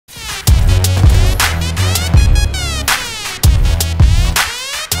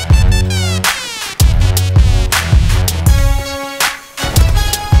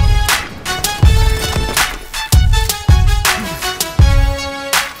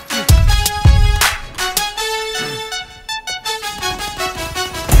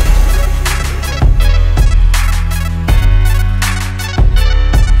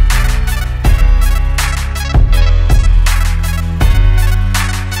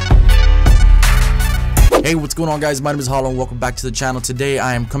Hey, what's going on, guys? My name is Hollow and welcome back to the channel. Today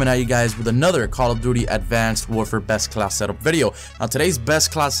I am coming at you guys with another Call of Duty Advanced Warfare Best Class Setup video. Now today's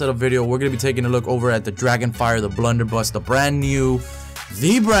Best Class Setup video, we're going to be taking a look over at the Dragon Fire, the Blunderbuss, the brand new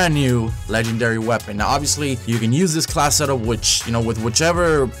legendary weapon. Now obviously you can use this class setup with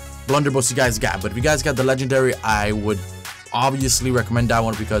whichever blunderbuss you guys got, but if you guys got the legendary, I would obviously recommend that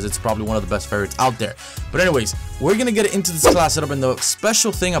one because it's probably one of the best favorites out there. But anyways, we're gonna get into this class setup, and the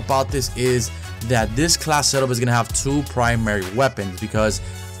special thing about this is that this class setup is gonna have two primary weapons, because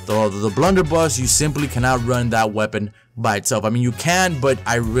the blunderbuss, you simply cannot run that weapon by itself. I mean, you can, but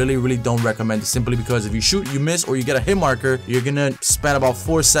I really don't recommend it, simply because if you shoot, you miss, or you get a hit marker, you're gonna spend about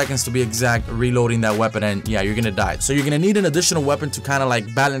 4 seconds to be exact reloading that weapon, and yeah, you're gonna die. So you're gonna need an additional weapon to kind of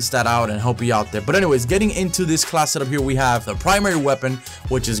like balance that out and help you out there. But anyways, getting into this class setup here, we have the primary weapon,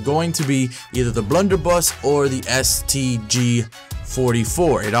 which is going to be either the blunderbuss or the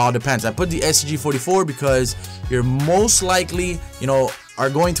STG44. It all depends. I put the STG44 because you're most likely, are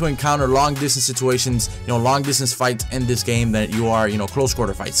going to encounter long distance situations, long distance fights in this game than you are, close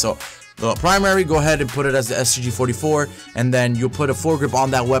quarter fights. So the primary, go ahead and put it as the STG44, and then you put a foregrip on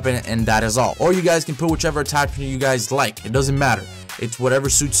that weapon, and that is all. Or you guys can put whichever attachment you guys like. It doesn't matter. It's whatever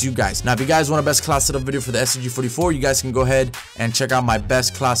suits you guys. Now, if you guys want a best class setup video for the STG44, you guys can go ahead and check out my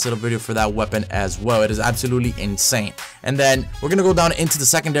best class setup video for that weapon as well. It is absolutely insane. And then we're gonna go down into the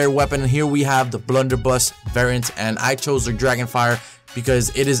secondary weapon, and here we have the blunderbuss variant, and I chose the Dragon Fire because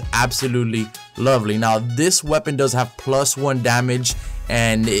it is absolutely lovely. Now, this weapon does have +1 damage,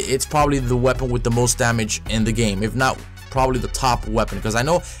 and it's probably the weapon with the most damage in the game, if not probably the top weapon, because I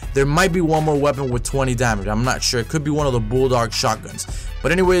know there might be one more weapon with 20 damage. I'm not sure. It could be one of the Bulldog shotguns.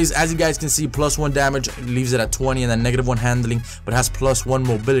 But anyways, as you guys can see, +1 damage leaves it at 20, and then -1 handling, but it has +1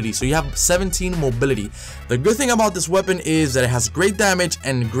 mobility. So you have 17 mobility. The good thing about this weapon is that it has great damage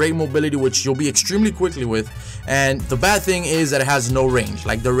and great mobility, which you'll be extremely quickly with. And the bad thing is that it has no range.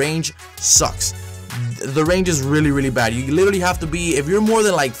 Like, the range sucks. The range is really bad. You literally have to be, if you're more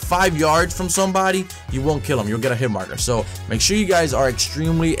than like 5 yards from somebody, you won't kill them. You'll get a hit marker. So make sure you guys are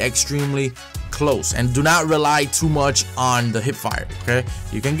extremely close, and do not rely too much on the hip fire. Okay,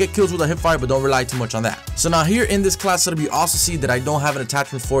 you can get kills with a hip fire, but don't rely too much on that. So now here in this class setup, you also see that I don't have an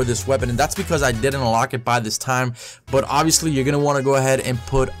attachment for this weapon, and that's because I didn't unlock it by this time. But obviously you're gonna want to go ahead and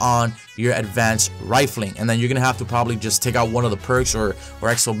put on your advanced rifling, and then you're gonna have to probably just take out one of the perks or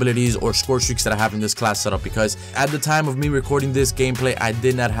exo abilities or score streaks that I have in this class setup, because at the time of me recording this gameplay, I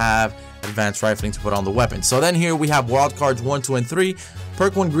did not have advanced rifling to put on the weapon. So then here we have wild cards 1, 2, and 3,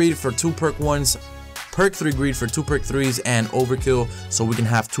 perk 1 greed for 2 perk 1s, perk 3 greed for 2 perk 3s, and overkill, so we can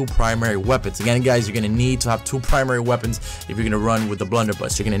have 2 primary weapons. Again, guys, you're gonna need to have 2 primary weapons if you're gonna run with the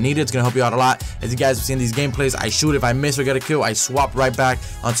blunderbuss. You're gonna need it. It's gonna help you out a lot. As you guys have seen these gameplays, I shoot. If I miss or get a kill, I swap right back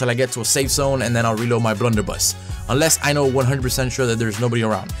until I get to a safe zone, and then I'll reload my blunderbuss, unless I know 100% sure that there's nobody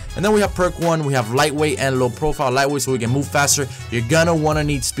around. And then we have perk 1, we have lightweight and low profile. Lightweight so we can move faster. You're gonna wanna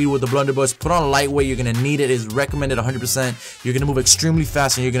need speed with the blunderbuss. Put on lightweight, you're gonna need it. It's recommended 100%. You're gonna move extremely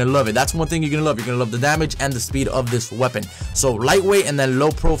fast, and you're gonna love it. That's one thing you're gonna love. You're gonna love the damage and the speed of this weapon. So lightweight, and then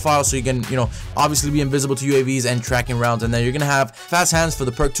low profile so you can, obviously be invisible to UAVs and tracking rounds. And then you're gonna have fast hands for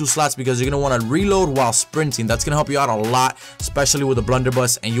the perk 2 slots, because you're gonna wanna reload while sprinting. That's gonna help you out a lot, especially with the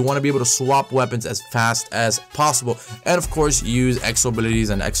blunderbuss, and you wanna be able to swap weapons as fast as possible. And of course, use exo abilities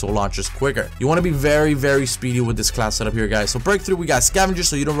and exo launchers quicker. You want to be very speedy with this class setup here, guys. So perk 3, we got scavenger,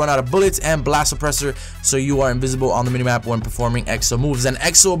 so you don't run out of bullets, and blast suppressor, so you are invisible on the minimap when performing exo moves. And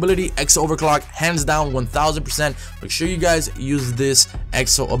exo ability, exo overclock, hands down 1000%. Make sure you guys use this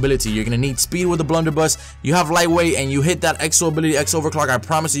exo ability. You're gonna need speed with the blunderbuss. You have lightweight, and you hit that exo ability, exo overclock, I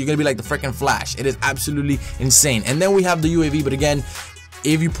promise you're gonna be like the freaking Flash. It is absolutely insane. And then we have the UAV, but again,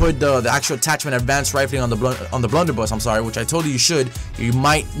 if you put the actual attachment advanced rifling on the blunderbuss, I'm sorry, which I told you should, you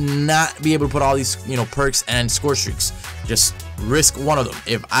might not be able to put all these perks and score streaks. Just risk one of them.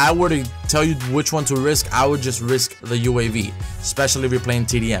 If I were to tell you which one to risk, I would just risk the UAV, especially if you're playing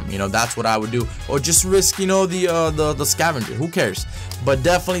TDM. That's what I would do. Or just risk the scavenger. Who cares? But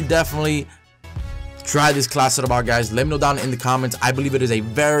definitely try this class setup out, guys. Let me know down in the comments. I believe it is a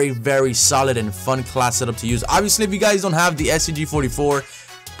very solid and fun class setup to use. Obviously, if you guys don't have the SCG44,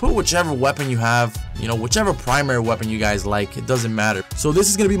 put whichever weapon you have, whichever primary weapon you guys like. It doesn't matter. So this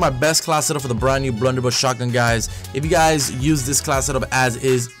is going to be my best class setup for the brand new blunderbuss shotgun, guys. If you guys use this class setup as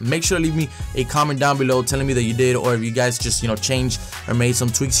is, make sure to leave me a comment down below telling me that you did, or if you guys just changed or made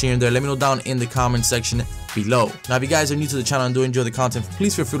some tweaks here and there, let me know down in the comment section below. Now, if you guys are new to the channel and do enjoy the content,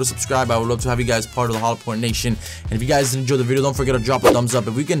 please feel free to subscribe. I would love to have you guys part of the HollowPoiint Nation. And if you guys enjoyed the video, don't forget to drop a thumbs up.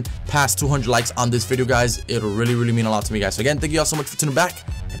 If we can pass 200 likes on this video, guys, it'll really mean a lot to me, guys. So again, thank you all so much for tuning back.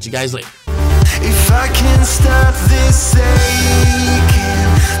 Catch you guys later. If I can't stop this ache,